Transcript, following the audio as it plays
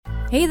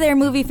Hey there,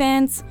 movie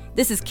fans!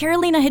 This is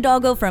Carolina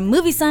Hidalgo from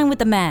Movie Sign with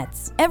the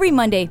Mads. Every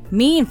Monday,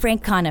 me and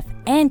Frank Conniff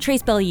and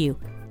Trace Bellew,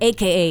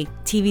 aka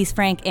TV's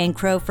Frank and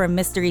Crow from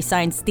Mystery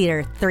Science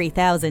Theater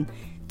 3000,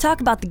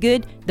 talk about the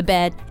good, the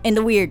bad, and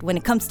the weird when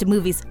it comes to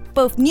movies,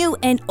 both new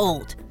and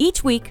old.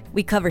 Each week,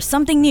 we cover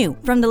something new,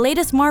 from the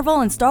latest Marvel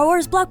and Star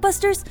Wars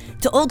blockbusters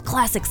to old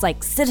classics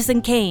like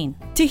Citizen Kane.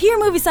 To hear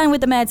Movie Sign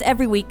with the Mads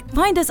every week,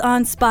 find us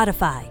on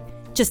Spotify.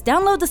 Just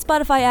download the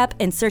Spotify app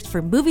and search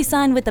for Movie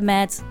Sign with the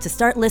Mads to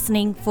start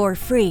listening for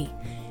free.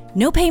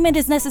 No payment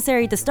is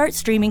necessary to start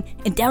streaming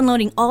and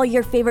downloading all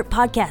your favorite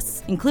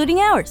podcasts, including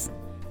ours.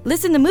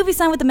 Listen to Movie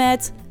Sign with the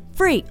Mads,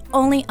 free,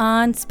 only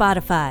on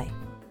Spotify.